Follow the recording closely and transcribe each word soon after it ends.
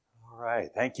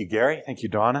right. Thank you, Gary. Thank you,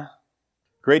 Donna.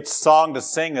 Great song to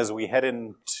sing as we head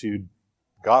into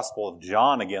Gospel of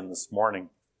John again this morning.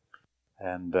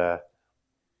 And as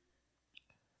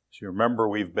you remember,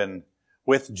 we've been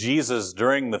with Jesus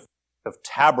during the Feast of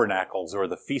Tabernacles, or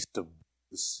the Feast of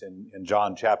Booths in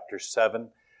John chapter 7,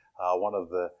 one of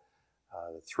the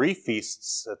three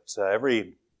feasts that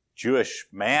every Jewish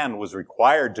man was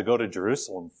required to go to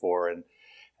Jerusalem for. And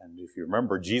if you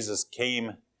remember, Jesus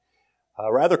came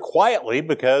rather quietly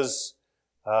because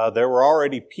there were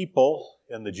already people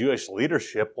in the Jewish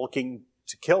leadership looking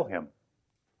to kill him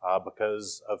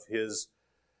because of his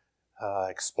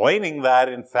explaining that,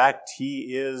 in fact,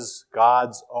 he is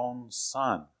God's own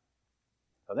son.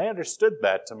 And they understood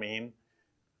that to mean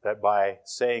that by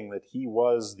saying that he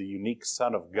was the unique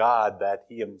Son of God, that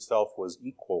he himself was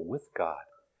equal with God.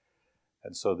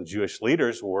 And so the Jewish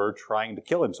leaders were trying to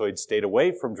kill him. So he'd stayed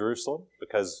away from Jerusalem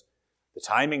because the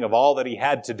timing of all that he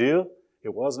had to do,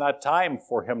 it was not time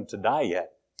for him to die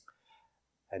yet.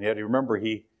 And yet, you remember,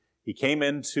 he came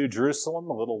into Jerusalem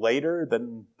a little later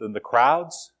than the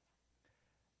crowds,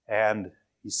 and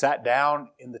he sat down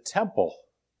in the temple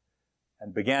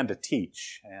and began to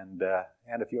teach. And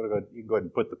if you want to go, you can go ahead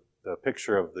and put the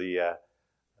picture of the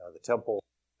temple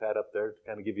pad up there to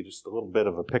kind of give you just a little bit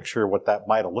of a picture of what that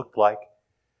might have looked like,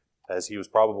 as he was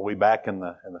probably back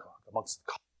amongst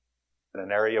in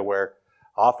an area where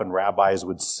often rabbis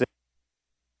would sit.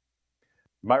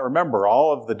 You might remember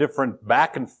all of the different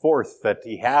back and forth that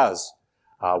he has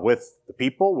with the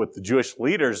people, with the Jewish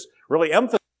leaders, really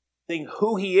emphasizing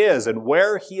who he is and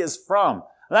where he is from.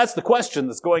 And that's the question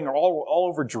that's going all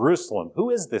over Jerusalem. Who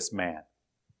is this man?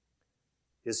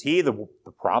 Is he the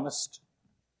promised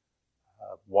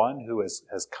one who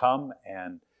has come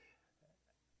and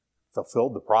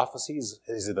fulfilled the prophecies?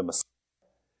 Is he the Messiah?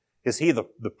 Is he the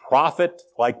prophet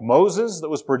like Moses that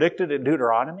was predicted in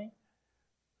Deuteronomy?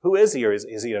 Who is he? Or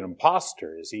is he an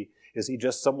imposter? Is he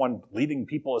just someone leading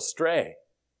people astray?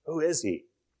 Who is he?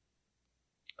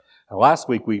 And last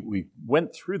week we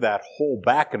went through that whole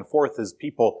back and forth as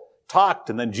people talked,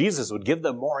 and then Jesus would give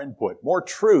them more input, more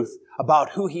truth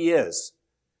about who he is.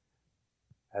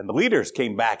 And the leaders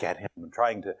came back at him and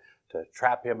trying to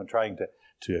trap him and trying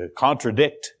to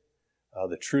contradict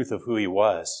the truth of who he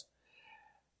was.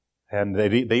 And they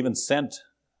even sent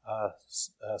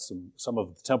some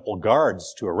of the temple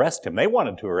guards to arrest him. They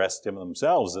wanted to arrest him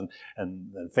themselves, and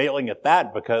failing at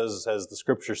that because, as the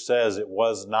Scripture says, it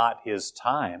was not his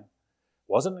time.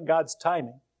 It wasn't in God's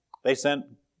timing. They sent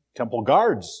temple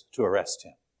guards to arrest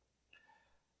him.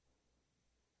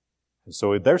 And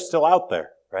so they're still out there,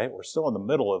 right? We're still in the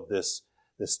middle of this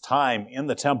time in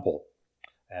the temple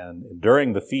and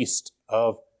during the Feast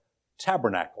of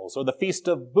Tabernacles, or the Feast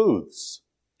of Booths,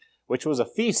 which was a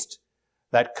feast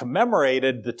that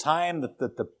commemorated the time that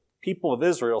the people of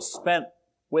Israel spent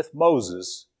with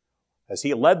Moses as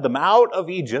he led them out of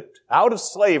Egypt, out of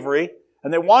slavery,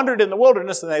 and they wandered in the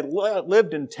wilderness, and they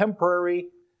lived in temporary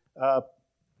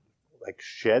like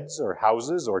sheds or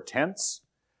houses or tents.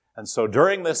 And so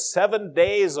during the 7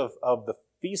 days of the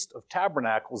Feast of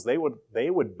Tabernacles, they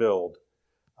would build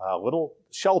little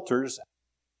shelters,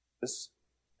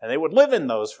 and they would live in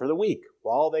those for the week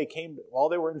while they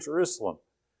were in Jerusalem.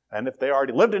 And if they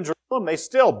already lived in Jerusalem, they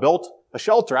still built a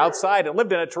shelter outside and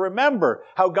lived in it to remember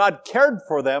how God cared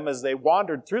for them as they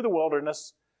wandered through the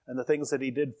wilderness and the things that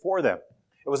he did for them.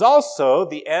 It was also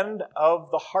the end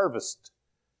of the harvest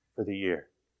for the year.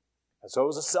 And so it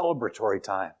was a celebratory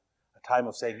time, a time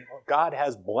of saying, God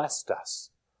has blessed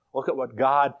us. Look at what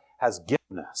God has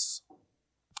given us.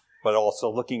 But also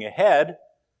looking ahead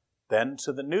then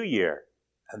to the new year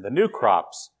and the new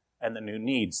crops and the new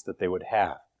needs that they would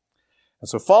have. And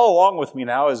so follow along with me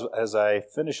now as I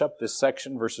finish up this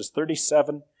section, verses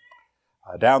 37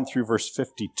 down through verse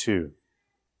 52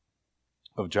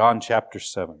 of John chapter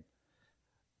 7.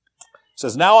 It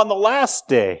says, "Now on the last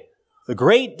day, the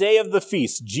great day of the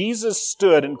feast, Jesus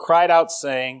stood and cried out,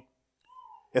 saying,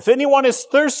 'If anyone is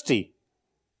thirsty,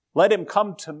 let him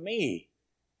come to me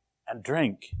and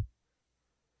drink.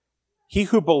 He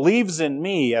who believes in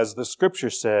me, as the Scripture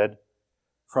said,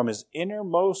 from his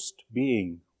innermost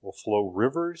being will flow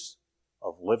rivers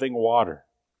of living water.'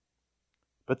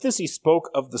 But this he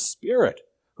spoke of the Spirit,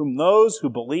 whom those who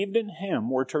believed in him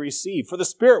were to receive. For the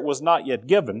Spirit was not yet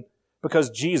given,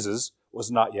 because Jesus was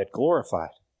not yet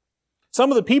glorified.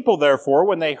 Some of the people, therefore,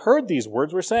 when they heard these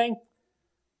words, were saying,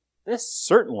 'This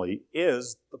certainly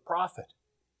is the prophet.'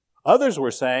 Others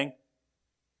were saying,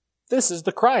 'This is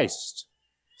the Christ.'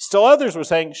 Still others were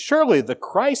saying, 'Surely the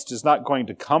Christ is not going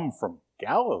to come from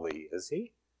Galilee, is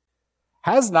he?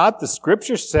 Has not the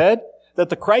Scripture said that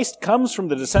the Christ comes from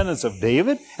the descendants of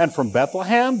David and from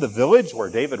Bethlehem, the village where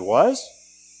David was?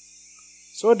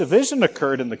 So a division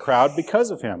occurred in the crowd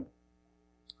because of him.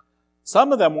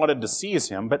 Some of them wanted to seize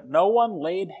him, but no one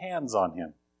laid hands on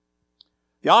him.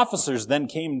 The officers then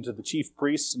came to the chief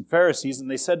priests and Pharisees, and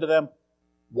they said to them,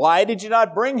 "Why did you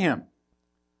not bring him?"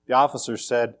 The officers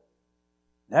said,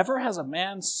 "Never has a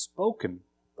man spoken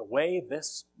the way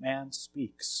this man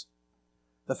speaks."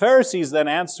 The Pharisees then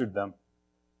answered them,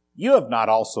 "You have not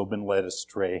also been led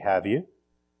astray, have you?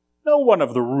 No one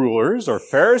of the rulers or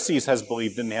Pharisees has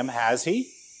believed in him, has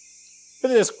he? But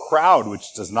this crowd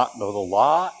which does not know the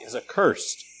law is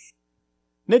accursed."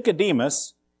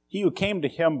 Nicodemus, he who came to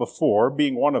him before,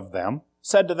 being one of them,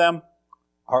 said to them,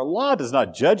 "Our law does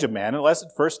not judge a man unless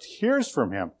it first hears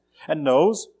from him and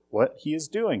knows what he is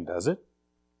doing, does it?"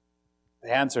 They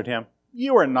answered him,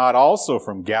 "You are not also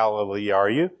from Galilee, are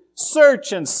you?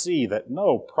 Search and see that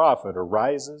no prophet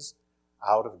arises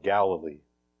out of Galilee."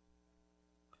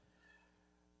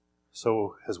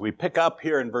 So as we pick up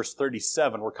here in verse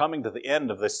 37, we're coming to the end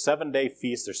of this 7-day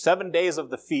feast. There's 7 days of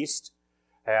the feast,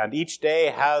 and each day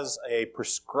has a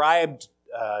prescribed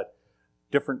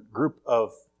different group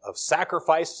of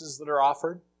sacrifices that are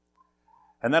offered.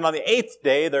 And then on the 8th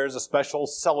day, there's a special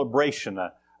celebration,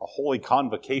 a holy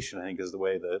convocation, I think is the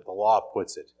way the law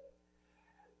puts it.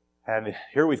 And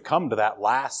here we've come to that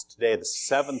last day, the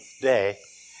 7th day.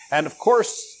 And of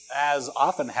course, as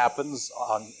often happens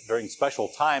during special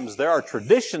times, there are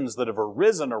traditions that have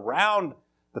arisen around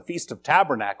the Feast of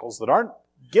Tabernacles that aren't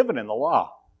given in the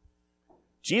law.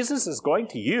 Jesus is going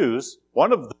to use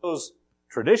one of those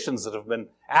traditions that have been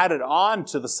added on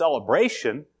to the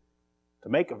celebration to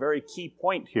make a very key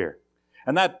point here.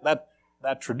 And that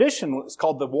tradition is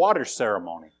called the water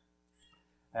ceremony.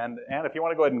 And if you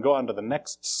want to go ahead and go on to the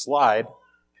next slide,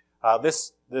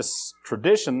 this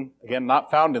tradition, again, not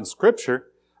found in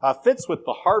Scripture, fits with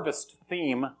the harvest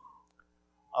theme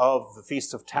of the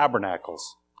Feast of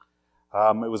Tabernacles.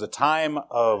 It was a time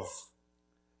of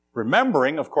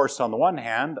remembering, of course, on the one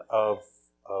hand, of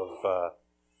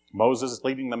Moses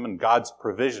leading them in God's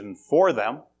provision for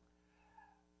them.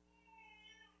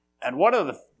 And one of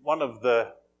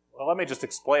the well, let me just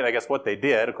explain, I guess, what they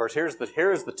did. Of course, here's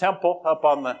the temple up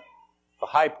on the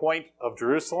high point of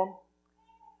Jerusalem.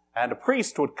 And a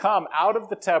priest would come out of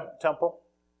the temple,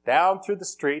 down through the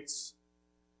streets.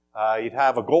 He'd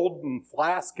have a golden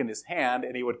flask in his hand,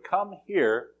 and he would come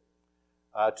here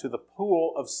to the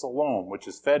pool of Siloam, which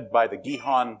is fed by the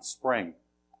Gihon spring.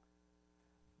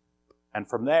 And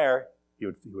from there, he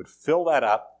would fill that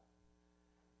up,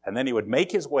 and then he would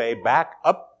make his way back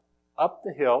up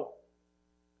the hill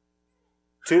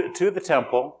to the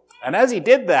temple. And as he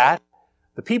did that,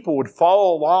 the people would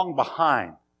follow along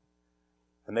behind.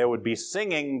 And they would be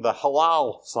singing the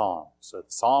Hallel psalms,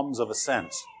 psalms of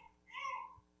ascent.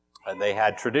 And they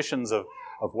had traditions of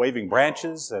waving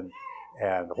branches and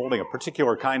holding a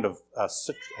particular kind of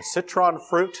citron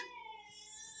fruit.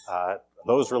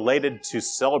 Those related to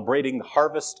celebrating the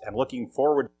harvest and looking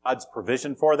forward to God's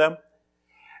provision for them.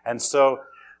 And so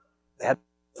they had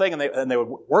a thing, and they would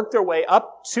work their way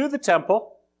up to the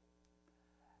temple.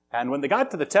 And when they got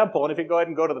to the temple, and if you go ahead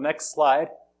and go to the next slide,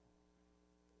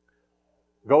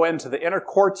 go into the inner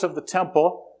courts of the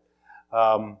temple,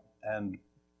 and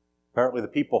apparently the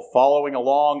people following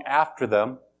along after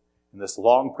them in this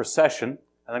long procession.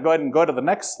 And then go ahead and go to the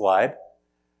next slide.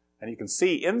 And you can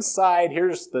see inside,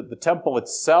 here's the temple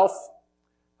itself.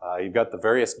 You've got the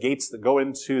various gates that go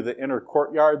into the inner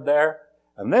courtyard there.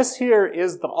 And this here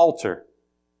is the altar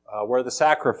where the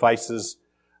sacrifices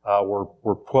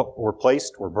were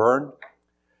placed, were burned.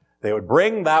 They would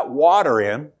bring that water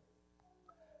in,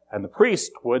 and the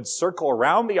priest would circle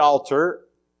around the altar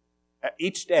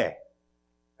each day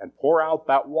and pour out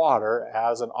that water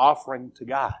as an offering to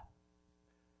God.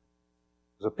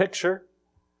 There's a picture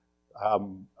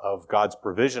of God's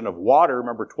provision of water.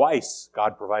 Remember, twice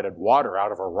God provided water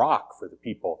out of a rock for the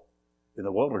people in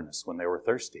the wilderness when they were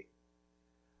thirsty.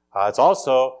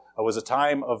 It was a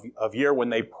time of year when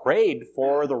they prayed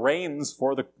for the rains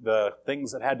for the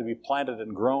things that had to be planted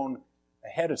and grown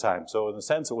ahead of time. So in a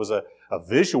sense, it was a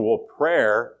visual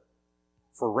prayer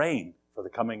for rain for the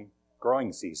coming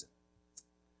growing season.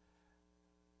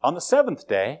 On the 7th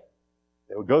day,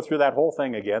 they would go through that whole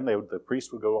thing again. The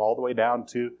priest would go all the way down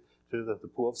to the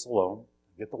pool of Siloam,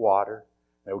 get the water.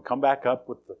 They would come back up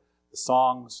with the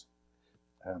songs.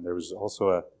 And there was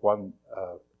also one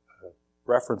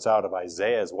reference out of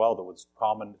Isaiah as well that was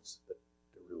prominent, that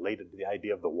related to the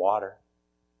idea of the water.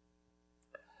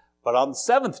 But on the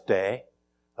 7th day,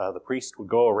 the priest would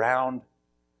go around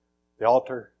the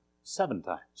altar 7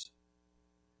 times.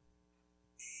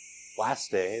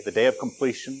 last day, the day of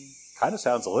completion, kind of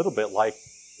sounds a little bit like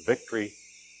the victory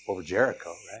over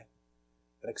Jericho, right?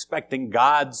 And expecting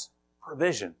God's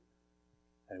provision.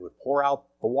 And He would pour out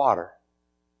the water.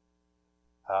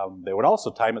 They would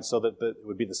also time it so that it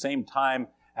would be the same time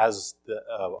as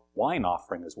the wine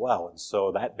offering as well. And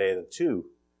so that day, the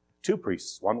two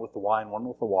priests, one with the wine, one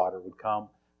with the water, would come.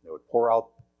 They would pour out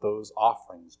those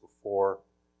offerings before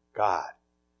God.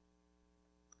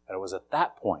 And it was at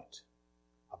that point,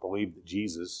 I believe, that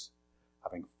Jesus,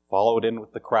 having followed in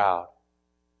with the crowd,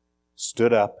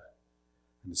 stood up.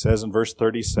 And it says in verse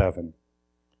 37,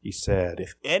 He said,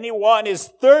 "If anyone is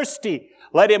thirsty,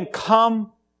 let him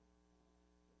come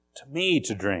to me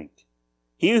to drink.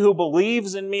 He who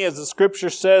believes in me, as the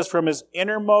Scripture says, from his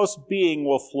innermost being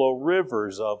will flow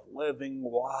rivers of living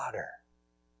water."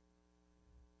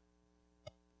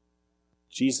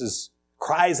 Jesus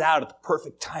cries out at the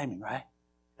perfect timing, right?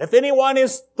 If anyone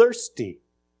is thirsty.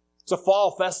 It's a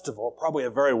fall festival, probably a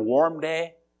very warm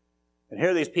day. And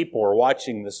here these people are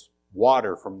watching this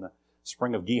water from the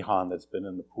spring of Gihon that's been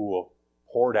in the pool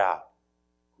poured out.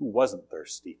 Who wasn't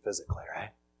thirsty physically,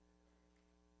 right?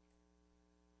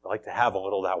 They like to have a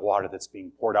little of that water that's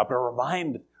being poured out, but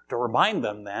to remind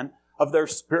them then of their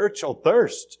spiritual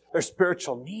thirst, their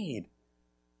spiritual need,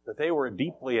 that they were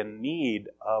deeply in need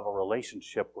of a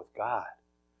relationship with God.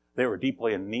 They were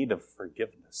deeply in need of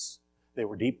forgiveness. They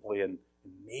were deeply in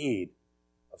need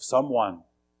of someone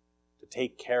to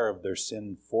take care of their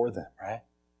sin for them, right?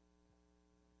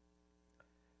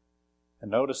 And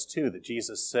notice too that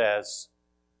Jesus says,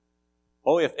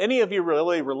 "Oh, if any of you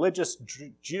really religious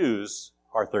Jews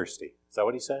are thirsty." Is that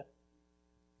what He said?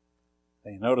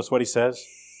 And you notice what He says?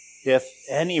 "If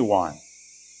anyone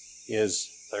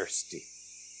is thirsty,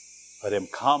 let him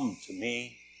come to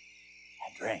me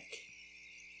and drink."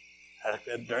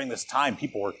 During this time,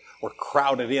 people were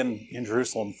crowded in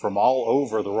Jerusalem from all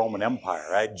over the Roman Empire,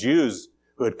 right? Jews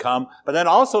who had come, but then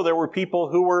also there were people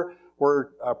who were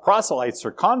proselytes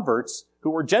or converts who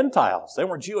were Gentiles. They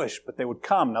weren't Jewish, but they would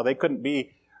come. Now, they couldn't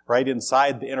be right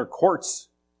inside the inner courts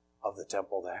of the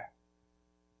temple there.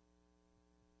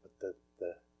 But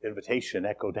the invitation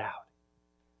echoed out.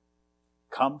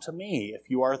 Come to me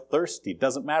if you are thirsty.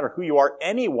 Doesn't matter who you are.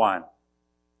 Anyone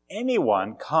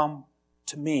come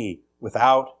to me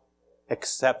without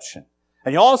exception.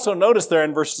 And you also notice there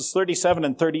in verses 37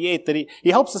 and 38 that he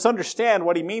helps us understand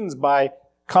what he means by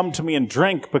come to me and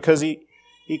drink, because he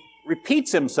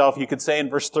repeats himself, you could say, in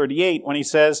verse 38 when he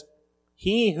says,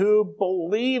 "He who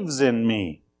believes in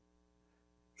me."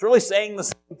 It's really saying the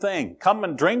same thing. Come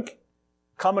and drink,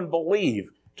 come and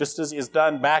believe. Just as he has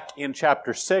done back in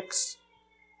chapter 6.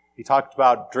 He talked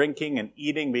about drinking and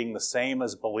eating being the same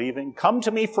as believing. Come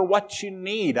to me for what you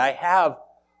need. I have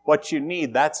what you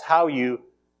need. That's how you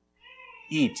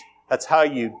eat. That's how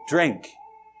you drink,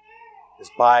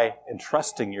 is by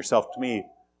entrusting yourself to me,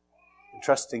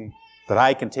 entrusting that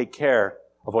I can take care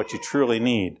of what you truly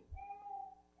need.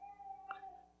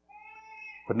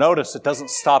 But notice it doesn't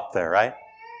stop there, right?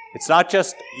 It's not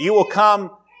just you will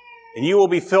come and you will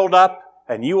be filled up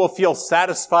and you will feel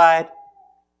satisfied.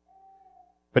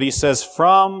 But he says,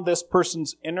 from this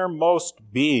person's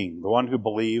innermost being, the one who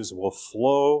believes, will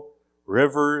flow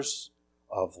rivers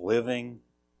of living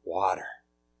water.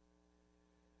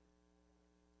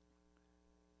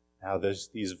 Now, there's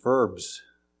these verbs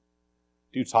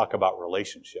do talk about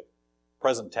relationship.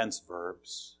 Present tense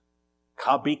verbs.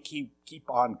 Keep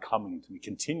on coming to me.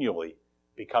 Continually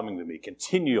be coming to me.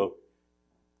 Continue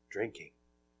drinking.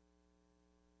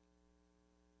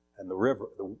 And the river,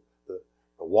 the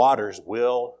waters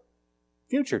will,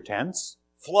 future tense,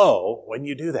 flow when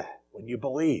you do that, when you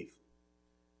believe.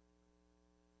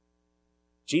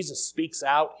 Jesus speaks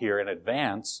out here in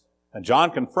advance, and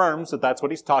John confirms that that's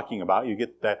what he's talking about. You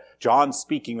get that John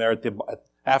speaking there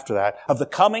after that, of the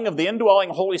coming of the indwelling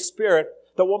Holy Spirit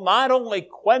that will not only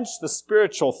quench the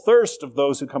spiritual thirst of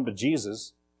those who come to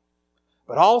Jesus,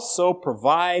 but also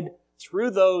provide through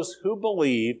those who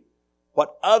believe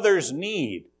what others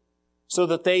need, so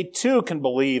that they too can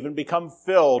believe and become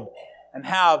filled and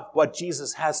have what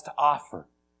Jesus has to offer.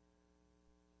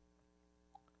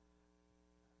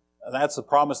 And that's a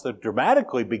promise that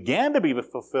dramatically began to be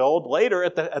fulfilled later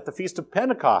at the Feast of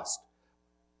Pentecost,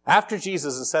 after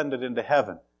Jesus ascended into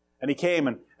heaven. And he came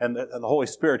and the Holy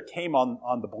Spirit came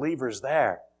on the believers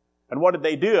there. And what did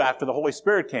they do after the Holy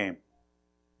Spirit came?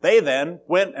 They then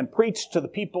went and preached to the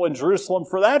people in Jerusalem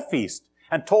for that feast,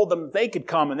 and told them that they could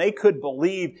come and they could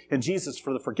believe in Jesus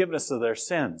for the forgiveness of their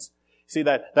sins. See,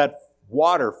 that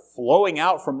water flowing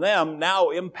out from them now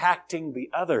impacting the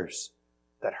others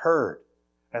that heard,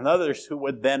 and others who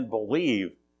would then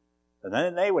believe. And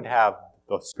then they would have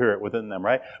the Spirit within them,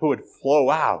 right? Who would flow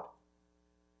out.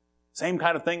 Same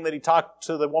kind of thing that he talked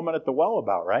to the woman at the well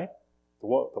about, right? The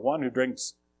one who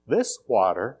drinks this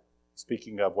water,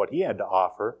 speaking of what he had to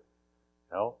offer,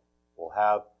 will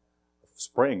have a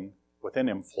spring within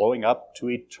him flowing up to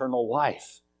eternal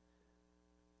life.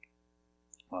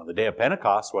 On the day of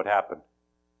Pentecost, what happened?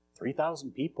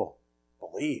 3,000 people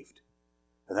believed.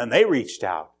 And then they reached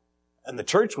out. And the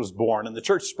church was born. And the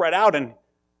church spread out. And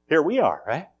here we are,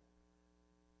 right?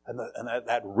 And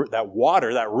that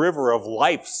water, that river of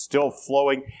life still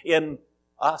flowing in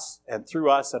us and through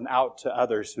us and out to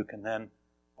others who can then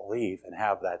believe and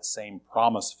have that same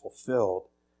promise fulfilled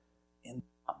in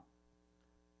them.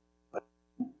 But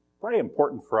very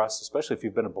important for us, especially if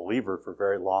you've been a believer for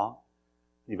very long,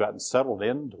 you've gotten settled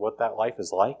into what that life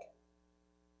is like.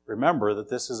 Remember that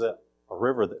this is a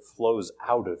river that flows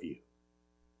out of you.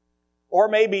 Or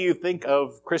maybe you think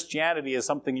of Christianity as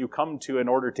something you come to in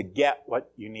order to get what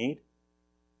you need.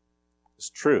 It's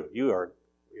true.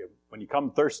 When you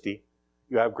come thirsty,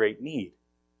 you have great need.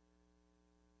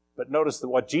 But notice that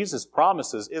what Jesus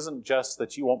promises isn't just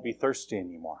that you won't be thirsty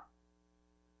anymore.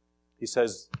 He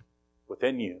says,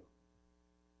 within you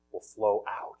will flow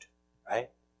out, right?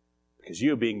 Because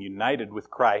you being united with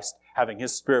Christ, having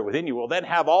His Spirit within you, will then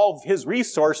have all of His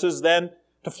resources then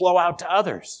to flow out to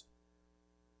others.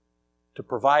 To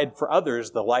provide for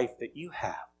others the life that you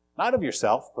have. Not of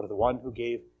yourself, but of the one who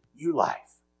gave you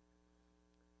life.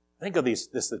 Think of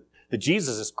that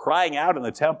Jesus is crying out in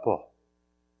the temple.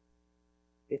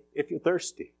 If you're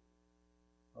thirsty.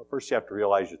 Well, first you have to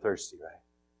realize you're thirsty, right?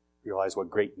 Realize what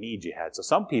great need you had. So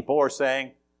some people are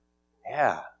saying,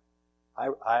 yeah,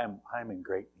 I'm in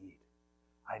great need.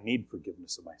 I need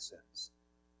forgiveness of my sins.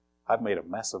 I've made a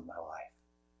mess of my life.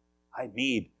 I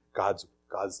need God's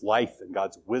life and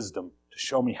God's wisdom to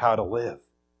show me how to live.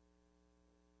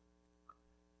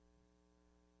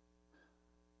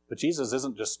 But Jesus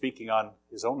isn't just speaking on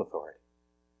His own authority.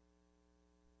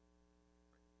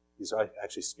 He's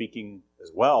actually speaking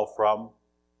as well from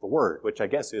the Word, which I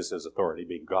guess is His authority,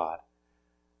 being God.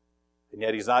 And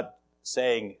yet He's not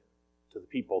saying to the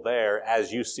people there,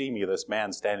 as you see me, this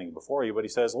man standing before you, but He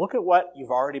says, look at what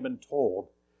you've already been told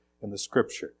in the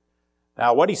Scripture.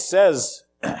 Now, what He says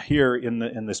here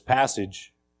in this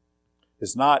passage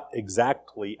is not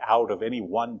exactly out of any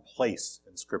one place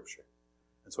in Scripture.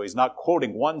 And so He's not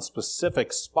quoting one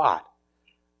specific spot.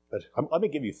 But let me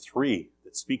give you three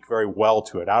that speak very well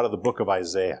to it out of the book of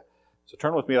Isaiah. So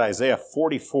turn with me to Isaiah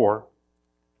 44.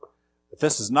 But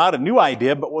this is not a new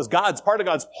idea, but was part of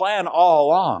God's plan all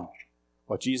along.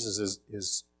 What Jesus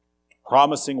is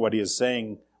promising, what He is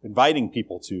saying, inviting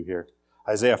people to here.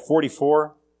 Isaiah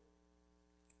 44,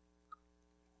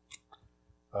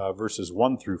 verses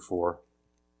 1 through 4.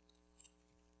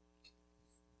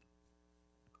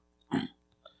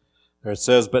 There it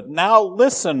says, "But now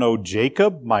listen, O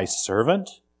Jacob, my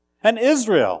servant, and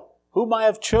Israel, whom I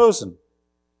have chosen.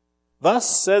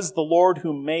 Thus says the Lord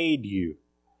who made you,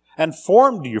 and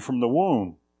formed you from the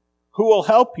womb, who will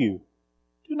help you.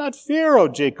 Do not fear, O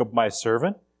Jacob, my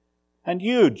servant, and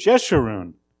you,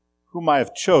 Jeshurun, whom I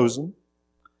have chosen.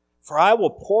 For I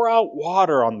will pour out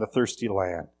water on the thirsty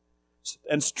land,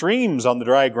 and streams on the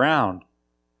dry ground.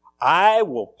 I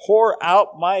will pour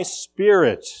out my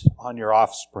Spirit on your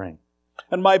offspring,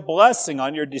 and my blessing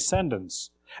on your descendants,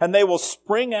 and they will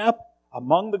spring up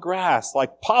among the grass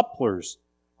like poplars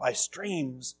by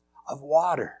streams of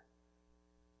water."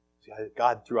 See,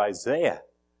 God, through Isaiah,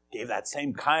 gave that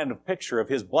same kind of picture of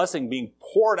His blessing being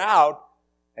poured out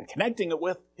and connecting it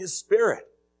with His Spirit.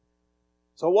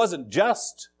 So it wasn't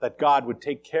just that God would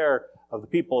take care of the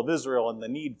people of Israel and the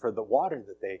need for the water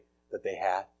that they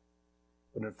had,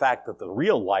 but in fact that the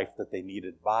real life that they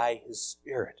needed by His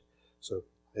Spirit. So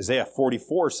Isaiah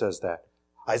 44 says that.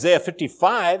 Isaiah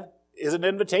 55 is an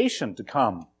invitation to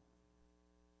come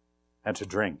and to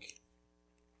drink.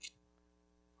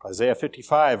 Isaiah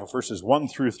 55, verses 1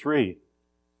 through 3.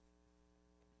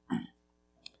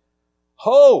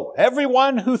 "Ho,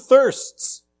 everyone who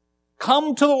thirsts,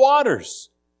 come to the waters.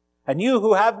 And you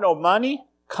who have no money,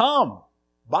 come,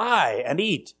 buy and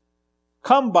eat.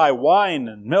 Come buy wine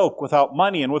and milk without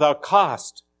money and without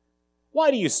cost. Why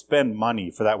do you spend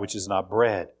money for that which is not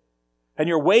bread, and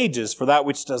your wages for that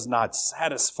which does not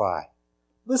satisfy?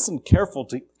 Listen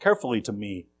carefully to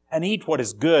me, and eat what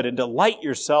is good, and delight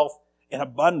yourself in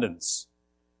abundance.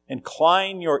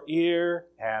 Incline your ear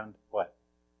and what?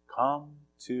 Come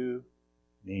to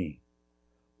me.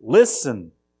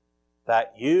 Listen,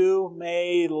 that you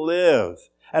may live,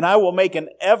 and I will make an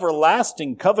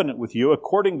everlasting covenant with you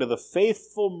according to the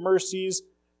faithful mercies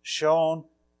shown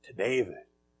to David."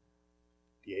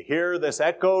 Do you hear this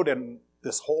echoed in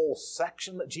this whole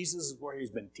section that Jesus, where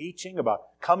he's been teaching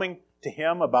about coming to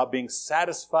him, about being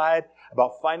satisfied,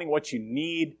 about finding what you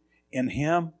need in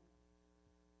him.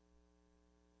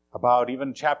 About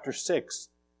even chapter 6,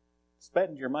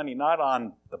 spend your money not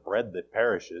on the bread that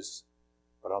perishes,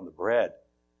 but on the bread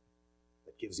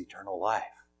that gives eternal life,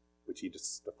 which he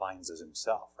just defines as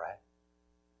himself, right?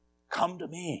 Come to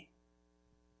me.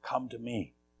 Come to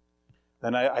me.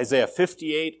 Then Isaiah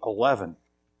 58:11.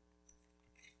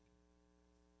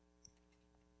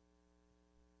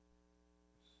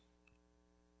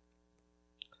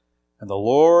 And the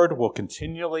Lord will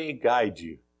continually guide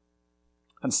you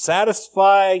and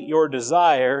satisfy your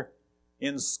desire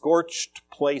in scorched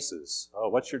places. Oh,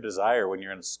 what's your desire when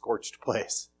you're in a scorched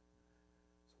place?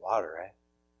 It's water, right?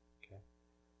 Okay.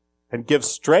 And give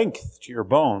strength to your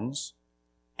bones,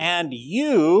 and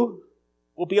you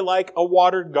will be like a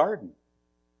watered garden,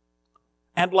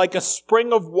 and like a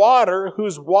spring of water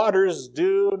whose waters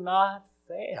do not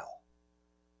fail.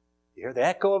 You hear the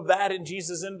echo of that in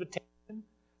Jesus' invitation?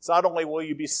 It's not only will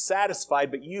you be satisfied,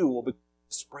 but you will be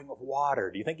a spring of water.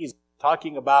 Do you think he's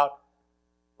talking about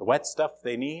the wet stuff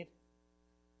they need?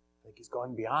 I think he's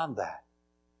going beyond that.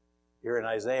 Here in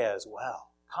Isaiah as well.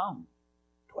 Come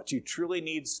to what you truly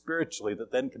need spiritually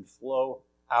that then can flow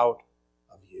out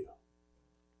of you.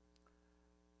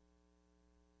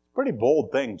 Pretty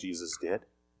bold thing Jesus did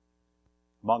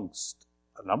amongst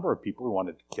a number of people who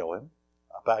wanted to kill him,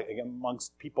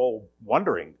 amongst people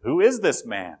wondering, who is this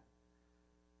man?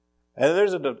 And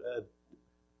there's a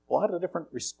lot of different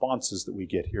responses that we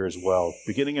get here as well,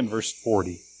 beginning in verse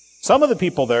 40. Some of the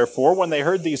people, therefore, when they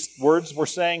heard these words, were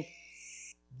saying,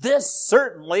 this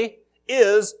certainly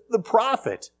is the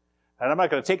prophet. And I'm not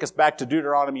going to take us back to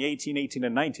Deuteronomy 18, 18,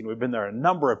 and 19. We've been there a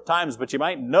number of times, but you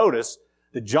might notice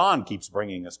that John keeps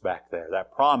bringing us back there.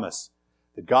 That promise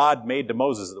that God made to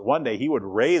Moses, that one day he would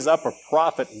raise up a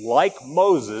prophet like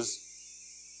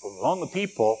Moses from among the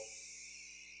people,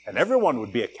 and everyone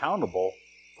would be accountable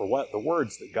for what the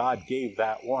words that God gave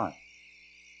that one.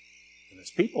 And as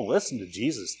people listen to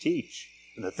Jesus teach,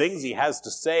 and the things he has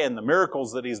to say and the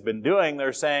miracles that he's been doing,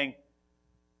 they're saying,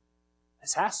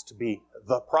 this has to be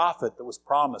the prophet that was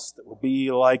promised that will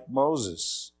be like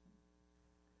Moses.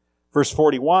 Verse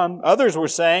 41, others were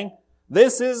saying,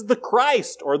 this is the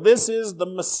Christ, or this is the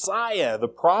Messiah, the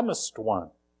promised one.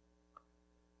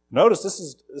 Notice this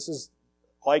is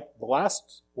like the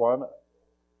last one,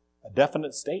 a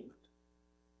definite statement.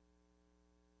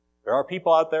 There are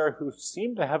people out there who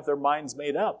seem to have their minds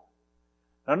made up.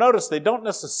 Now notice they don't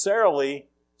necessarily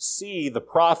see the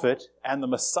prophet and the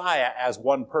Messiah as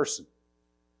one person,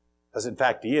 as in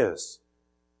fact he is.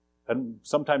 And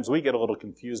sometimes we get a little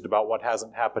confused about what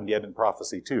hasn't happened yet in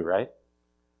prophecy too, right?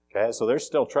 Okay, so they're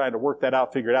still trying to work that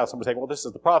out, figure it out. Somebody's saying, well, this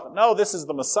is the prophet. No, this is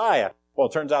the Messiah. Well,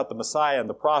 it turns out the Messiah and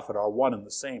the prophet are one and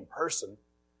the same person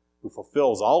who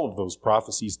fulfills all of those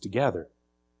prophecies together.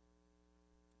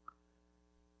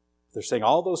 They're saying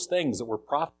all those things that were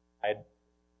prophesied,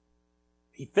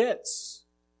 he fits.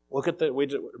 Look at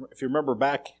if you remember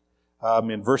back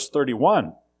in verse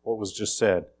 31, what was just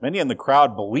said. Many in the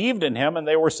crowd believed in him, and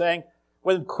they were saying,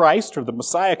 when Christ or the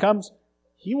Messiah comes,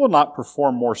 he will not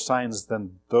perform more signs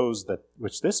than those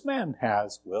which this man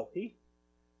has, will he?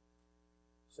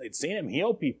 So they'd seen him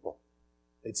heal people.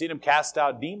 They'd seen him cast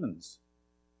out demons.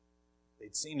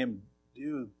 They'd seen him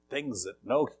do things that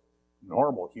no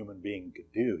normal human being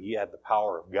could do. He had the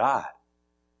power of God.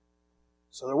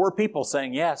 So there were people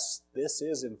saying, yes, this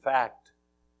is in fact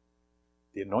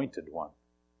the anointed one,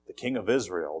 the King of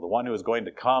Israel, the one who is going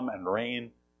to come and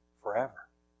reign forever.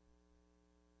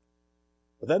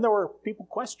 But then there were people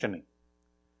questioning.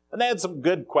 And they had some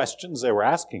good questions they were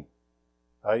asking.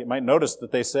 You might notice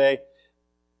that they say,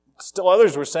 still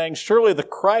others were saying, surely the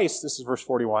Christ, this is verse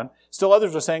 41, still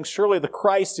others were saying, surely the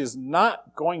Christ is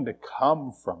not going to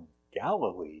come from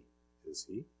Galilee, is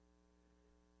he?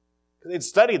 Because they'd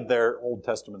studied their Old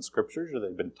Testament scriptures, or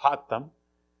they'd been taught them,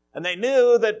 and they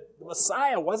knew that the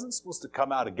Messiah wasn't supposed to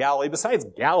come out of Galilee. Besides,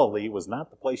 Galilee was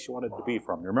not the place you wanted to be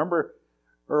from. You remember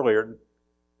earlier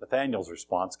Nathanael's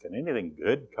response, can anything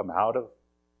good come out of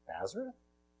Nazareth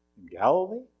in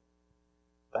Galilee?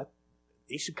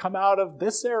 He should come out of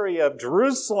this area of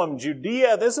Jerusalem,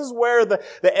 Judea. This is where the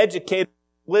educated,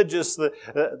 religious,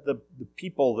 the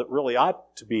people that really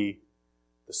ought to be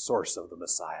the source of the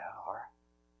Messiah are.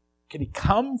 Can he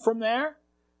come from there?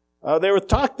 They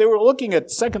were looking at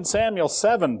 2 Samuel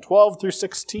 7, 12 through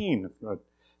 16. If you want to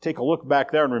take a look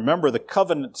back there and remember the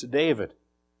covenant to David.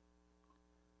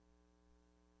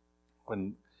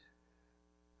 When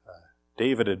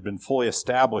David had been fully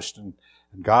established and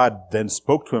And God then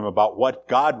spoke to him about what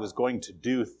God was going to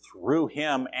do through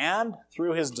him and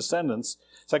through his descendants.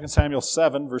 2 Samuel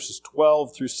 7, verses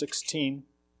 12 through 16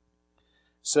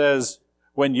 says,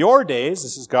 when your days,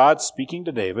 this is God speaking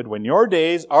to David, when your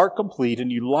days are complete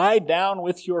and you lie down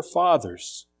with your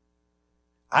fathers,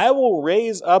 I will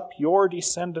raise up your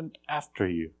descendant after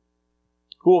you,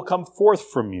 who will come forth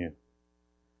from you,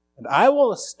 and I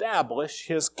will establish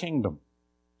his kingdom.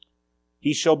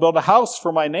 He shall build a house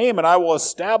for my name, and I will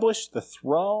establish the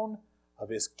throne of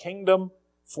his kingdom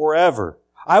forever.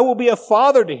 I will be a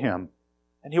father to him,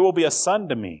 and he will be a son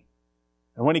to me.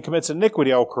 And when he commits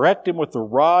iniquity, I will correct him with the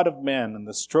rod of men and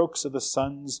the strokes of the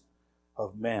sons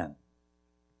of men.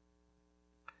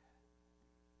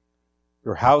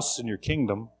 Your house and your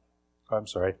kingdom,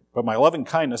 but my loving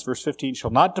kindness, verse 15, shall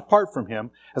not depart from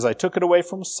him, as I took it away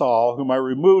from Saul, whom I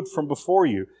removed from before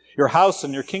you. Your house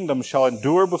and your kingdom shall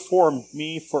endure before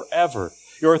me forever.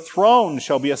 Your throne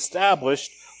shall be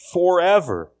established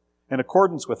forever. In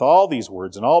accordance with all these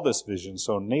words and all this vision,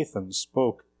 so Nathan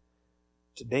spoke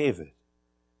to David.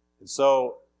 And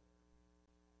so,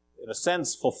 in a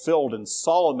sense, fulfilled in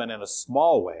Solomon in a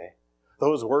small way,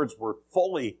 those words were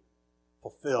fully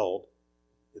fulfilled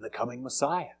in the coming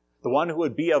Messiah. The one who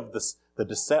would be of a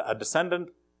descendant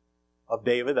of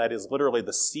David, that is literally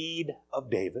the seed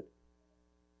of David.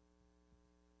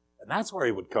 And that's where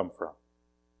he would come from.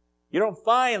 You don't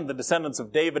find the descendants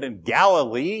of David in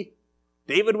Galilee.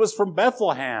 David was from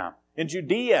Bethlehem in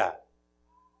Judea.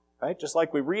 Right? Just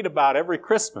like we read about every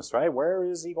Christmas, right? Where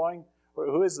is he going?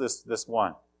 Who is this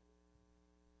one?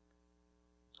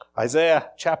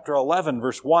 Isaiah chapter 11,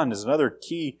 verse 1 is another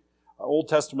key Old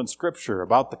Testament scripture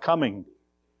about the coming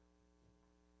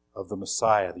of the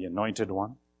Messiah, the Anointed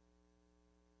One.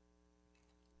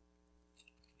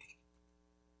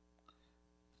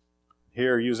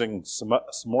 Here, using some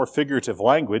more figurative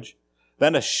language,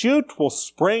 then a shoot will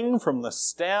spring from the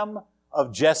stem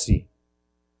of Jesse,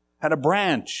 and a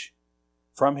branch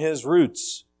from his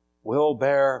roots will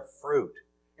bear fruit.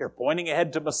 Here, pointing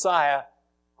ahead to Messiah,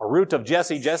 a root of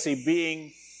Jesse, Jesse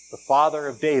being the father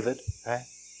of David. Okay?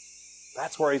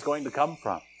 That's where he's going to come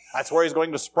from. That's where he's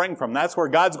going to spring from. That's where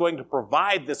God's going to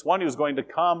provide this one who's going to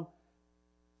come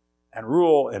and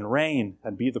rule and reign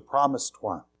and be the promised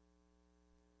one.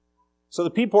 So the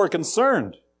people are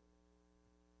concerned.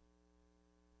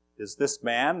 Is this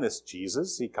man, this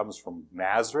Jesus, he comes from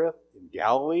Nazareth in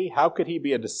Galilee, how could he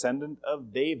be a descendant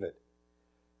of David?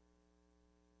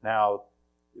 Now,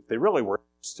 if they really were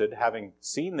interested, having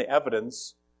seen the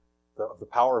evidence of the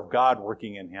power of God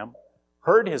working in him,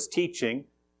 heard his teaching,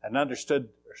 and understood,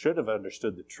 or should have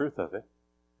understood the truth of it,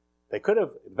 they could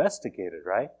have investigated,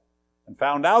 right? And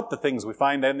found out the things we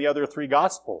find in the other three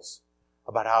Gospels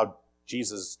about how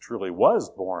Jesus truly was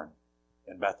born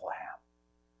in Bethlehem.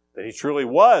 That he truly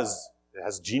was. It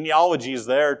has genealogies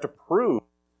there to prove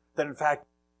that in fact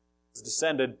he was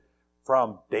descended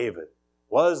from David,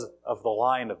 was of the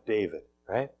line of David,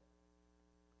 right?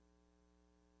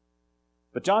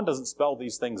 But John doesn't spell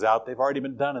these things out. They've already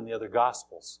been done in the other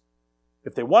Gospels.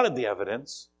 If they wanted the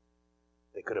evidence,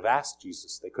 they could have asked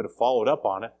Jesus. They could have followed up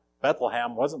on it.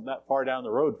 Bethlehem wasn't that far down the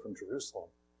road from Jerusalem.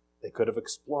 They could have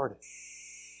explored it.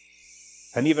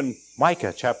 And even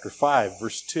Micah chapter 5,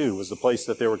 verse 2 was the place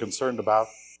that they were concerned about.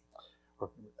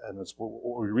 And it's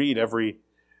what we read every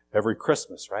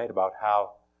Christmas, right? About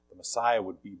how the Messiah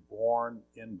would be born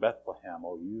in Bethlehem.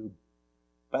 Oh, you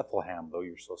Bethlehem, though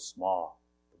you're so small,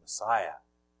 the Messiah,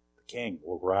 the King,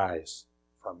 will rise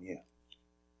from you.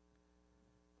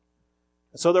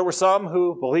 And so there were some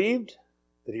who believed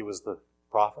that he was the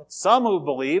prophet, some who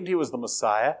believed he was the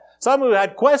Messiah, some who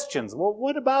had questions. Well,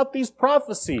 what about these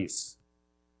prophecies?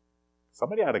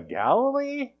 Somebody out of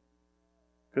Galilee?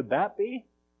 Could that be?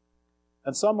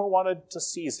 And some who wanted to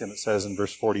seize him, it says in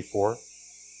verse 44.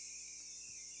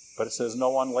 But it says no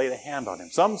one laid a hand on him.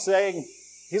 Some saying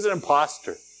he's an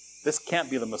imposter. This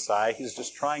can't be the Messiah. He's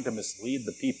just trying to mislead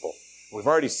the people. We've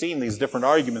already seen these different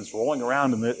arguments rolling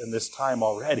around in this time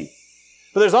already.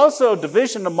 But there's also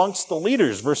division amongst the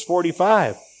leaders, verse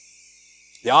 45.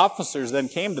 The officers then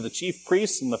came to the chief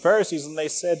priests and the Pharisees, and they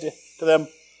said to them,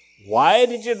 why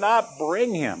did you not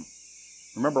bring him?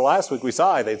 Remember last week we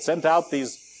saw they'd sent out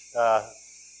these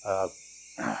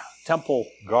temple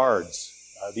guards.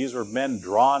 These were men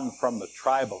drawn from the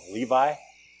tribe of Levi.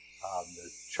 They're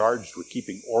charged with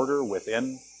keeping order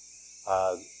within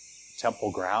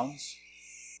temple grounds.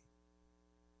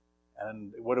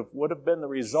 And it would have been the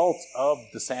result of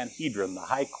the Sanhedrin, the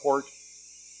high court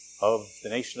of the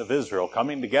nation of Israel,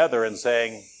 coming together and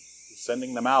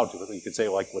sending them out, you could say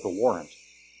like with a warrant.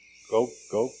 Go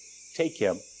take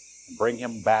him and bring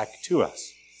him back to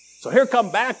us. So here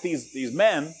come back these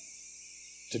men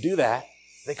to do that.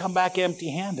 They come back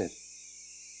empty-handed.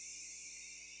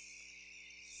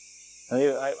 And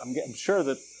I'm sure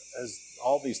that as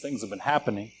all these things have been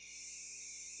happening,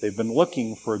 they've been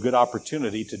looking for a good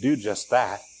opportunity to do just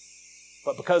that.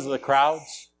 But because of the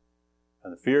crowds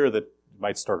and the fear that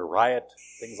might start a riot,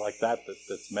 things like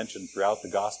that's mentioned throughout the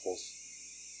Gospels,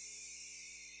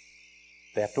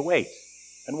 they have to wait.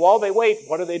 And while they wait,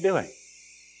 what are they doing?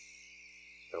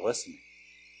 They're listening.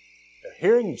 They're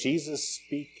hearing Jesus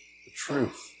speak the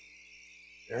truth.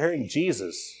 They're hearing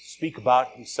Jesus speak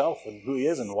about himself and who he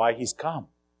is and why he's come.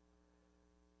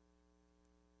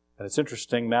 And it's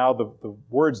interesting now, the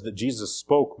words that Jesus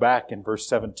spoke back in verse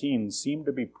 17 seem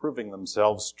to be proving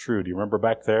themselves true. Do you remember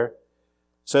back there? It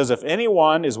says, if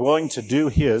anyone is willing to do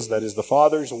his, that is the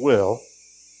Father's will,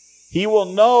 he will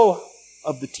know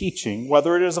of the teaching,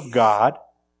 whether it is of God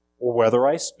or whether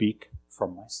I speak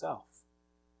from myself.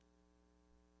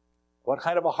 What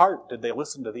kind of a heart did they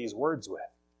listen to these words with?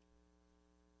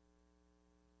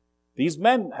 These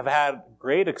men have had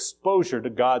great exposure to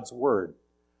God's word.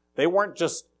 They weren't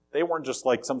just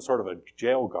like some sort of a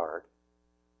jail guard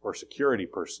or security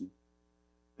person.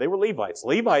 They were Levites.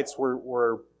 Levites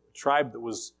were a tribe that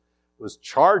was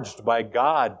charged by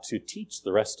God to teach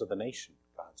the rest of the nation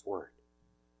God's word.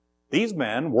 These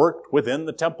men worked within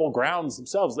the temple grounds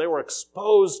themselves. They were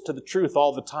exposed to the truth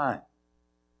all the time.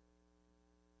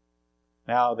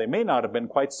 Now, they may not have been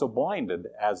quite so blinded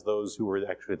as those who were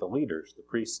actually the leaders, the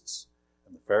priests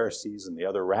and the Pharisees and the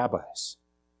other rabbis.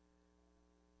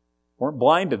 Weren't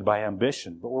blinded by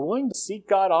ambition, but were willing to seek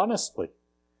God honestly.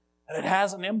 And it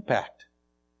has an impact.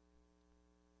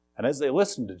 And as they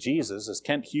listened to Jesus, as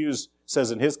Kent Hughes says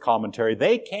in his commentary,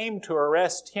 they came to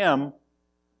arrest him,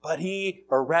 but he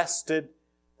arrested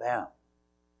them.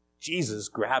 Jesus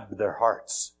grabbed their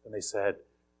hearts, and they said,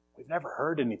 we've never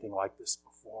heard anything like this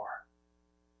before.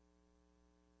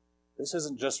 This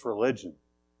isn't just religion.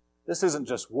 This isn't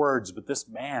just words, but this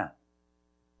man,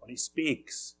 when he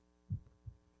speaks,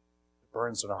 it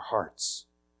burns in our hearts.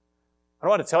 I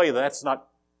want to tell you that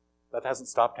hasn't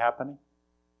stopped happening.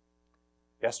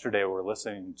 Yesterday we were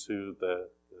listening to the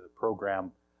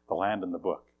program, The Land and the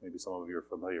Book. Maybe some of you are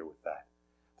familiar with that.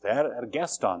 They had a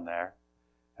guest on there,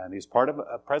 and he's part of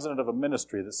a president of a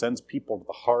ministry that sends people to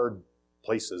the hard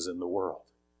places in the world.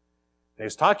 And he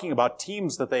was talking about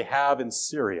teams that they have in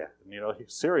Syria.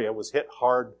 And, Syria was hit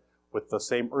hard with the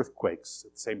same earthquakes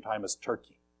at the same time as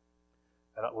Turkey.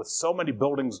 And with so many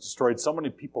buildings destroyed, so many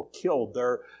people killed, there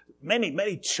are many,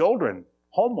 many children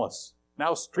homeless,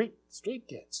 now street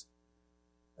kids.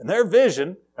 And their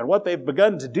vision and what they've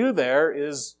begun to do there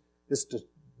is to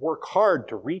work hard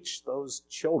to reach those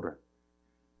children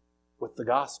with the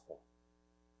gospel.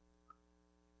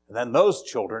 And then those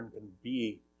children can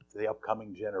be the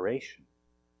upcoming generation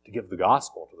to give the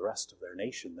gospel to the rest of their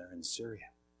nation there in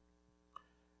Syria.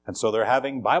 And so they're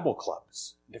having Bible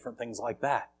clubs, different things like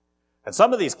that. And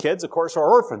some of these kids, of course, are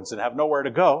orphans and have nowhere to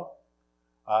go.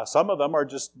 Some of them are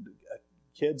just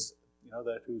kids,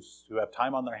 who have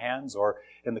time on their hands. Or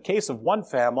in the case of one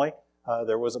family,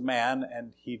 there was a man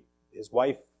and his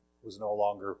wife was no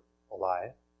longer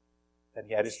alive, and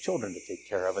he had his children to take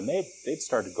care of. And they'd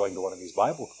started going to one of these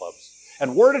Bible clubs.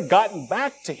 And word had gotten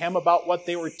back to him about what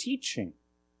they were teaching.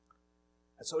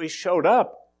 And so he showed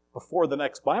up before the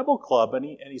next Bible club, and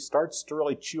he starts to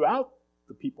really chew out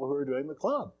the people who are doing the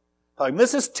club. Telling them,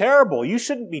 this is terrible. You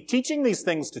shouldn't be teaching these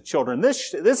things to children.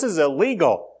 This is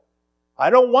illegal. I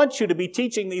don't want you to be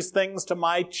teaching these things to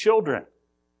my children.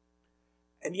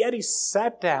 And yet he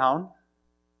sat down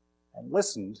and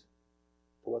listened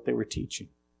to what they were teaching.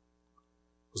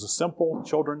 It was a simple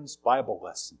children's Bible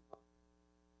lesson.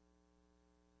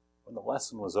 When the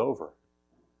lesson was over,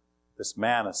 this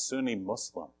man, a Sunni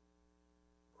Muslim,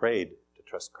 prayed to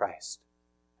trust Christ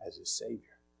as his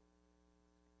Savior.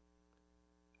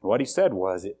 And what he said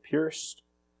was, it pierced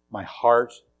my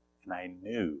heart, and I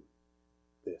knew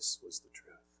this was the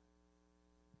truth.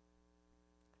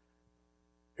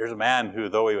 Here's a man who,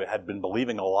 though he had been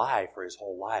believing a lie for his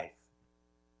whole life,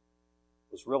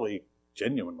 was really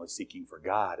genuinely seeking for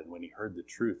God. And when he heard the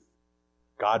truth,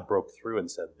 God broke through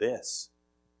and said, this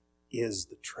is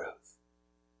the truth.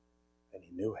 And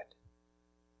he knew it.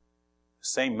 The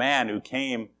same man who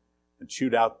came and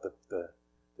chewed out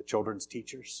the children's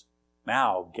teachers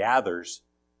now gathers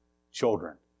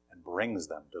children and brings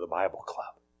them to the Bible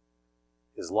club.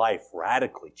 His life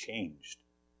radically changed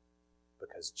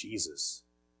because Jesus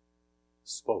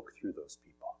spoke through those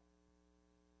people.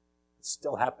 It's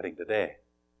still happening today.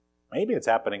 Maybe it's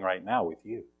happening right now with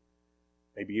you.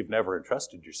 Maybe you've never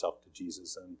entrusted yourself to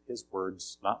Jesus, and his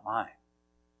words, not mine,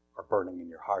 are burning in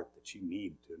your heart that you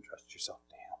need to entrust yourself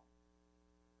to Him.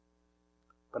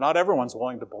 But not everyone's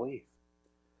willing to believe.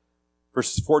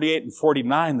 Verses 48 and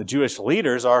 49, the Jewish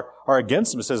leaders are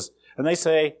against him. It says, and they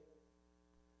say,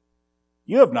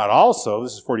 you have not also,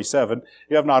 this is 47,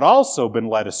 you have not also been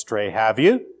led astray, have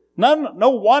you? No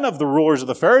one of the rulers of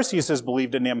the Pharisees has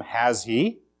believed in him, has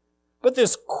he? But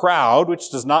this crowd, which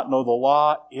does not know the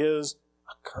law, is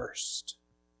accursed.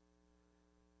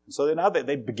 And so now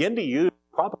they begin to use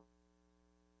propaganda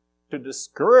to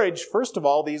discourage, first of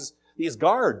all, these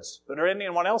guards, but or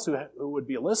anyone else who would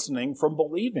be listening from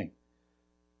believing.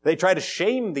 They try to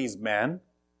shame these men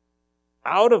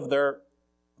out of their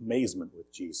amazement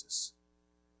with Jesus.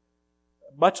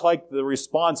 Much like the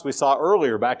response we saw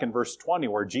earlier back in verse 20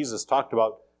 where Jesus talked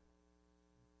about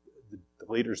the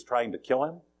leaders trying to kill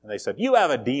him. And they said, you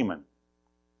have a demon.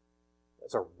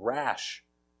 That's a rash,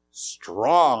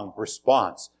 strong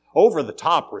response,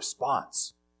 over-the-top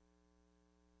response.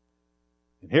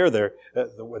 And here the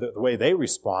way they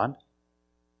respond,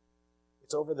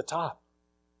 it's over the top.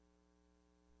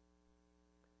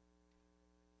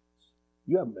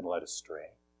 You haven't been led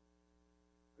astray.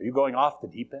 Are you going off the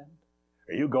deep end?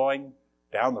 Are you going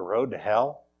down the road to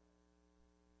hell?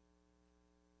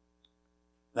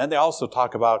 Then they also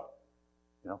talk about,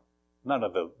 none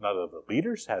of the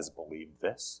leaders has believed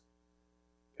this.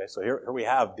 Okay, so here we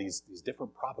have these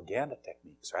different propaganda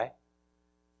techniques, right?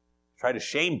 Try to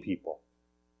shame people.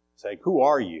 Say, who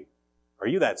are you? Are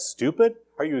you that stupid?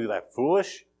 Are you that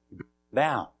foolish?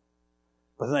 Down.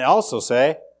 But then they also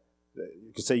say,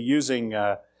 you could say using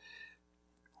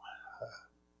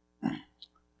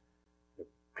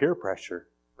peer pressure,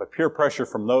 but peer pressure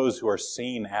from those who are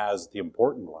seen as the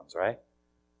important ones, right?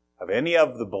 Have any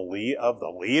of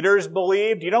the leaders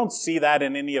believed? You don't see that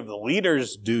in any of the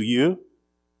leaders, do you?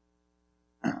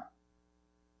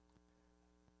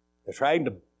 They're trying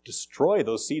to destroy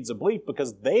those seeds of belief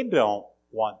because they don't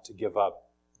want to give up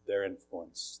their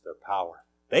influence, their power.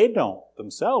 They don't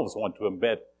themselves want to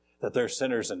admit that they're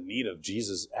sinners in need of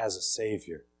Jesus as a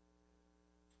Savior.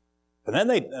 And then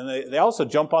they also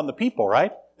jump on the people,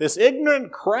 right? This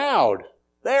ignorant crowd,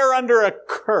 they're under a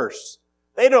curse.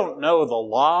 They don't know the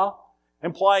law,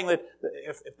 implying that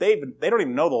if they don't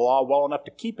even know the law well enough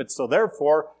to keep it. So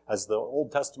therefore, as the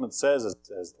Old Testament says,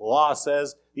 as the law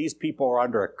says, these people are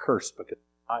under a curse because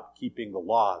they're not keeping the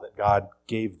law that God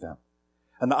gave them.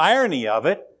 And the irony of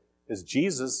it is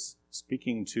Jesus,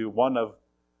 speaking to one of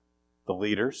the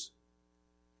leaders,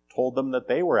 told them that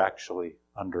they were actually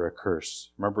under a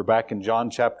curse. Remember back in John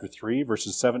chapter 3,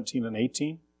 verses 17 and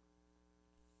 18?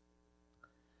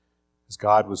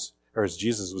 As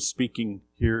Jesus was speaking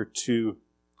here to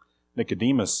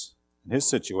Nicodemus in his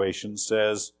situation,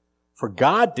 says, for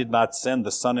God did not send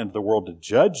the Son into the world to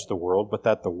judge the world, but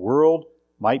that the world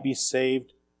might be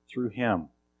saved through him.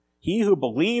 He who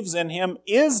believes in him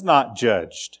is not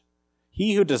judged.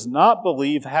 He who does not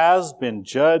believe has been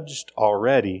judged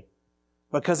already,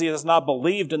 because he has not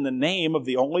believed in the name of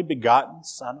the only begotten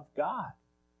Son of God.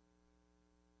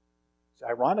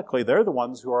 Ironically, they're the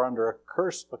ones who are under a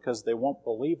curse because they won't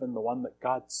believe in the one that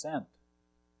God sent.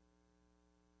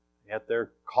 Yet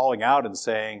they're calling out and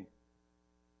saying,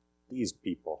 these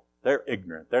people, they're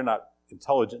ignorant. They're not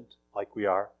intelligent like we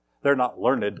are. They're not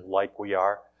learned like we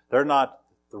are. They're not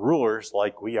the rulers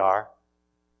like we are.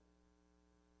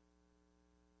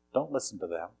 Don't listen to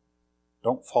them.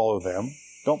 Don't follow them.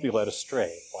 Don't be led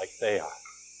astray like they are.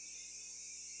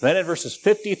 Then in verses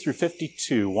 50 through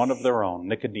 52, one of their own,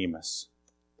 Nicodemus,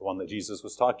 the one that Jesus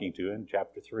was talking to in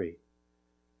chapter 3.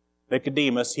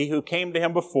 Nicodemus, he who came to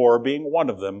him before, being one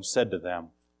of them, said to them,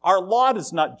 our law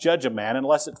does not judge a man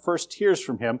unless it first hears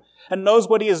from him and knows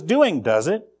what he is doing, does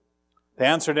it? They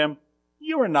answered him,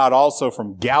 you are not also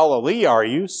from Galilee, are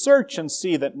you? Search and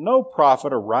see that no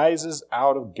prophet arises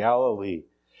out of Galilee.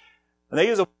 And they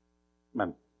use a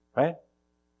right?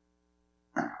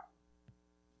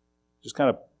 Just kind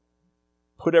of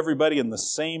put everybody in the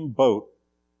same boat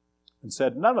and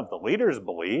said, none of the leaders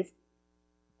believe.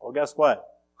 Well, guess what?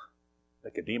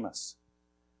 Nicodemus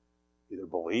either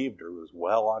believed or was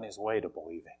well on his way to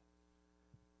believing.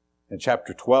 In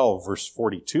chapter 12, verse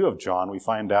 42 of John, we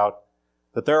find out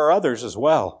that there are others as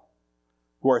well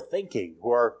who are thinking,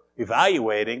 who are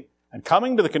evaluating, and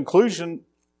coming to the conclusion,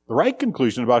 the right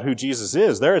conclusion about who Jesus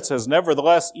is. There it says,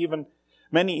 nevertheless,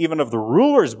 many of the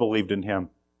rulers believed in him.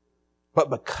 But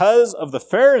because of the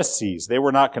Pharisees, they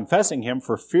were not confessing him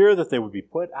for fear that they would be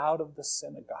put out of the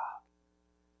synagogue.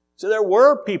 So there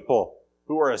were people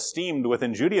who were esteemed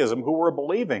within Judaism who were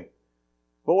believing.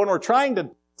 But when we're trying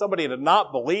to somebody to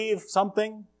not believe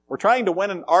something, we're trying to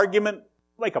win an argument,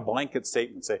 make a blanket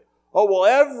statement, say, oh, well,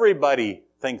 everybody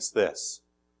thinks this.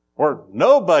 Or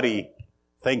nobody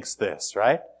thinks this,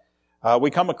 right?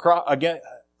 We come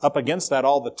up against that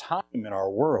all the time in our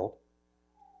world.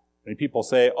 Many people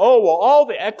say, oh, well, all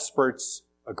the experts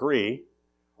agree,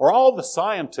 or all the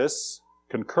scientists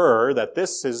concur that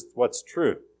this is what's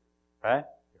true, right?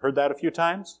 You heard that a few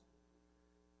times?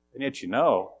 And yet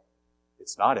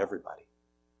it's not everybody.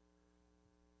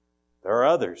 There are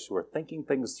others who are thinking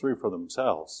things through for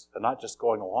themselves and not just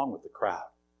going along with the crowd.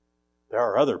 There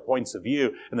are other points of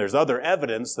view, and there's other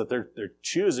evidence that they're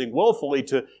choosing willfully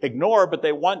to ignore, but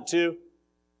they want to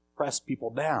press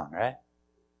people down, right?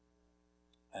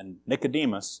 And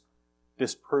Nicodemus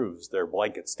disproves their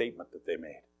blanket statement that they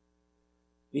made.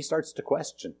 He starts to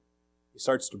question. He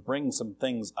starts to bring some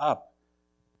things up.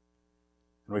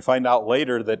 And we find out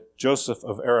later that Joseph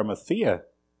of Arimathea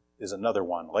is another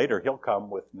one. Later, he'll come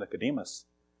with Nicodemus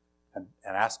and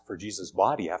ask for Jesus'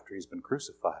 body after he's been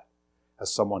crucified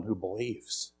as someone who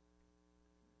believes.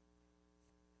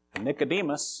 And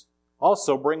Nicodemus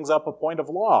also brings up a point of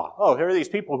law. Oh, here are these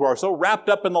people who are so wrapped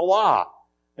up in the law.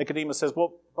 Nicodemus says,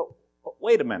 well, but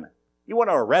wait a minute. You want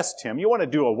to arrest him. You want to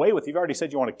do away with him. You've already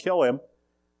said you want to kill him.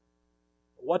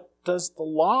 What does the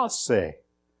law say?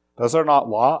 Verse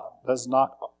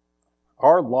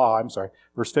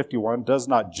 51, does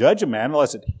not judge a man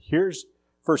unless it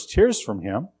first hears from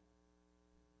him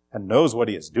and knows what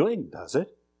he is doing, does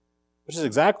it? Which is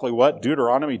exactly what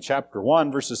Deuteronomy chapter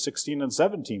 1, verses 16 and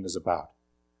 17 is about.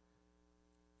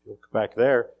 Look back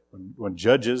there, when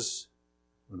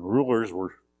rulers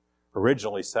were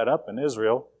originally set up in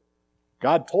Israel,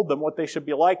 God told them what they should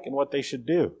be like and what they should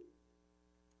do.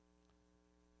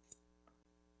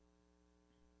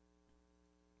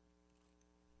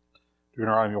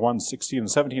 Deuteronomy 1, 16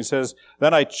 and 17 says,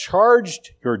 then I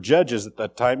charged your judges at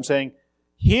that time, saying,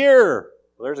 hear,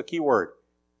 well, there's a key word,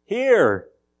 hear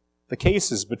the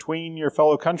cases between your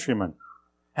fellow countrymen,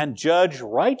 and judge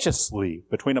righteously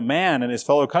between a man and his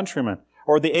fellow countryman,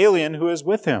 or the alien who is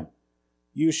with him.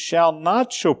 You shall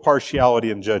not show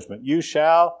partiality in judgment. You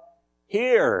shall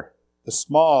hear the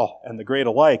small and the great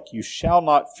alike. You shall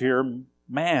not fear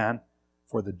man,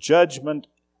 for the judgment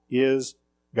is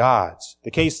God's.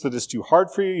 The case that is too hard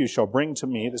for you, you shall bring to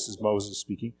me. This is Moses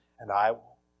speaking, and I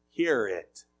will hear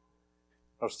it.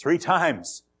 Those 3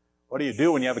 times. What do you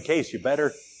do when you have a case? You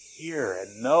better hear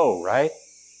and know, right?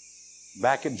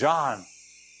 Back in John,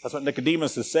 that's what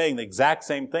Nicodemus is saying, the exact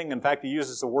same thing. In fact, he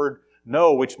uses the word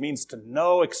know, which means to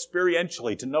know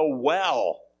experientially, to know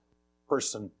well what a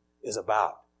person is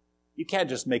about. You can't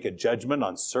just make a judgment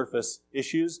on surface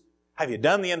issues. Have you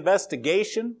done the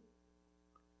investigation?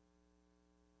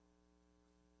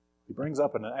 He brings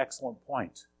up an excellent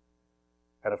point.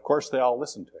 And of course, they all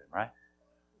listen to him, right?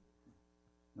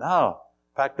 No.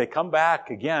 In fact, they come back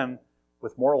again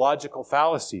with more logical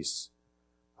fallacies.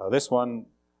 This one,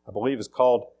 I believe, is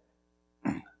called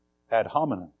ad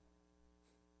hominem.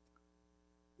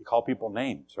 You call people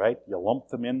names, right? You lump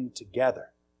them in together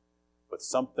with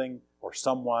something or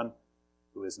someone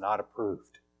who is not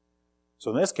approved. So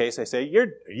in this case, they say,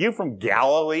 are you from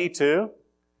Galilee too?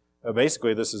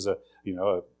 Basically, this is a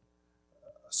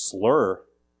slur,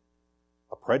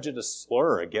 a prejudiced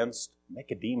slur against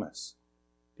Nicodemus.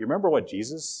 Do you remember what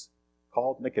Jesus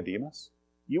called Nicodemus?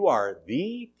 You are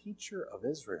the teacher of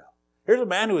Israel. Here's a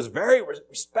man who is very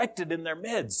respected in their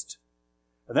midst.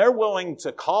 And they're willing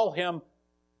to call him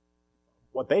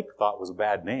what they thought was a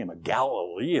bad name, a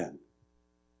Galilean.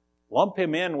 Lump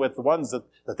him in with the ones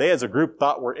that they as a group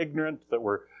thought were ignorant, that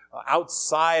were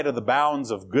outside of the bounds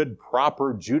of good,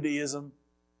 proper Judaism.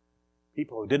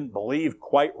 People who didn't believe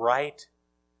quite right.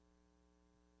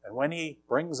 And when he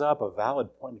brings up a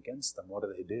valid point against them, what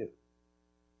do?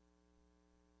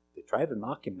 They try to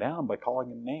knock him down by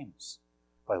calling him names,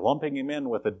 by lumping him in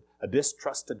with a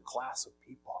distrusted class of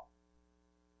people.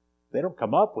 They don't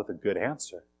come up with a good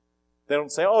answer. They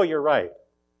don't say, oh, you're right.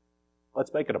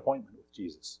 Let's make an appointment with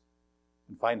Jesus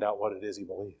and find out what it is he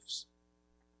believes.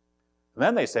 And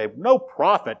then they say, no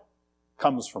prophet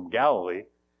comes from Galilee.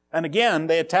 And again,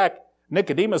 they attack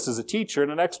Nicodemus as a teacher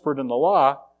and an expert in the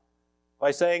law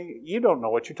by saying, you don't know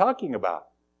what you're talking about.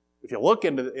 If you look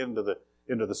into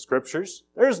the Scriptures,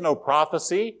 there's no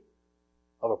prophecy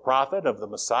of a prophet, of the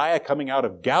Messiah coming out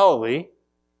of Galilee.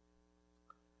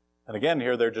 And again,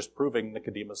 here they're just proving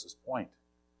Nicodemus' point.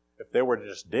 If they were to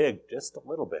just dig just a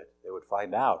little bit, they would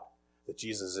find out that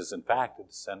Jesus is in fact a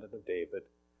descendant of David,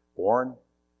 born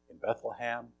in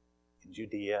Bethlehem, in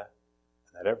Judea,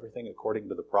 and that everything according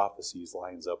to the prophecies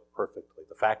lines up perfectly.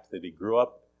 The fact that he grew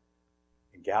up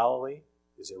in Galilee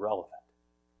is irrelevant.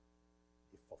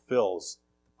 He fulfills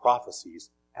the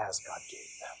prophecies as God gave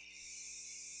them.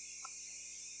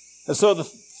 And so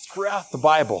throughout the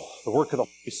Bible, the work of the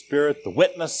Holy Spirit, the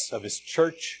witness of His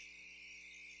church,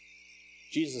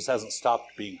 Jesus hasn't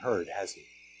stopped being heard, has He?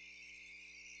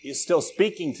 He is still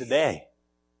speaking today.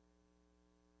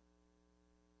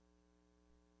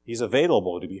 He's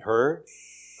available to be heard,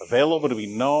 available to be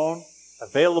known,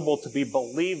 available to be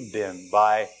believed in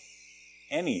by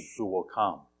any who will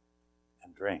come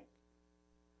and drink.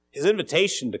 His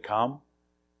invitation to come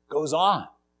goes on.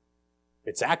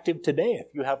 It's active today.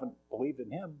 If you haven't believed in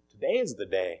Him, today is the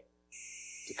day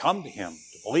to come to Him,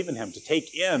 to believe in Him, to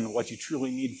take in what you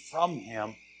truly need from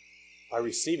Him by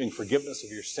receiving forgiveness of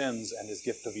your sins and His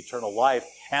gift of eternal life,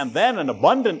 and then an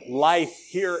abundant life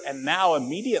here and now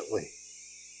immediately.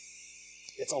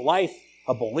 It's a life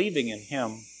of believing in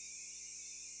Him.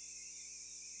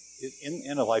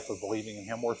 In a life of believing in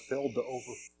Him, we're filled to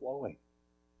overflowing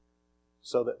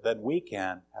so that we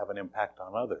can have an impact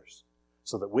on others,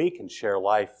 so that we can share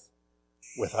life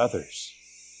with others,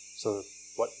 so that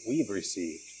what we've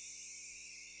received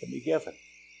can be given.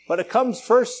 But it comes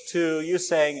first to you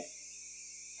saying,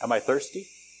 am I thirsty?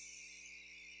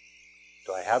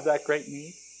 Do I have that great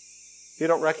need? If you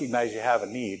don't recognize you have a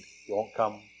need, you won't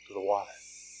come to the water.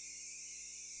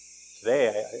 Today,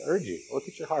 I urge you, look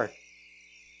at your heart.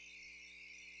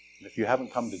 And if you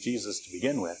haven't come to Jesus to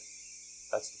begin with,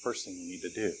 that's the first thing you need to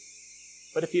do.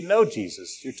 But if you know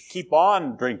Jesus, you're to keep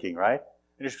on drinking, right?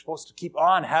 And you're supposed to keep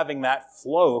on having that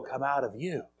flow come out of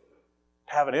you,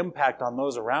 to have an impact on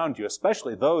those around you,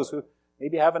 especially those who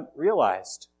maybe haven't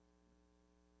realized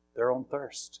their own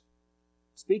thirst.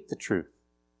 Speak the truth.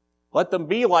 Let them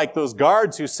be like those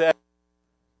guards who said,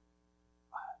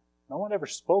 no one ever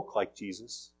spoke like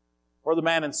Jesus. Or the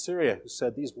man in Syria who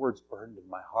said, these words burned in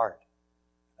my heart.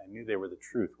 I knew they were the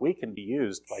truth. We can be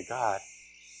used by God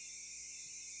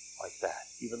like that,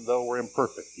 even though we're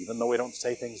imperfect, even though we don't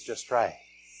say things just right.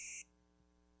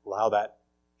 Allow that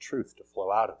truth to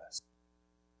flow out of us.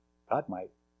 God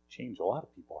might change a lot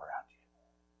of people around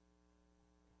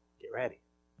you. Get ready.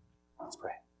 Let's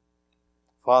pray.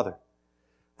 Father,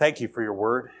 thank you for your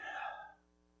word.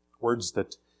 Words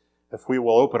that if we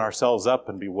will open ourselves up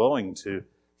and be willing to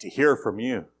hear from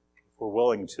you, if we're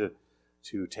willing to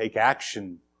take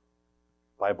action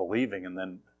by believing and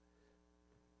then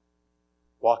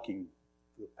walking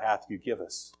the path you give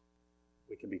us,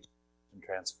 we can be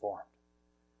transformed.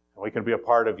 And we can be a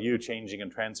part of you changing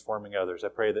and transforming others. I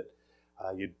pray that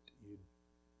you'd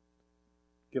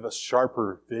give us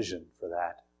sharper vision for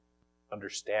that,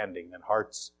 understanding, and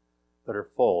hearts that are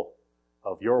full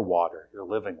of your water, your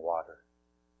living water,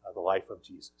 the life of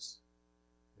Jesus.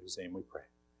 In His name we pray.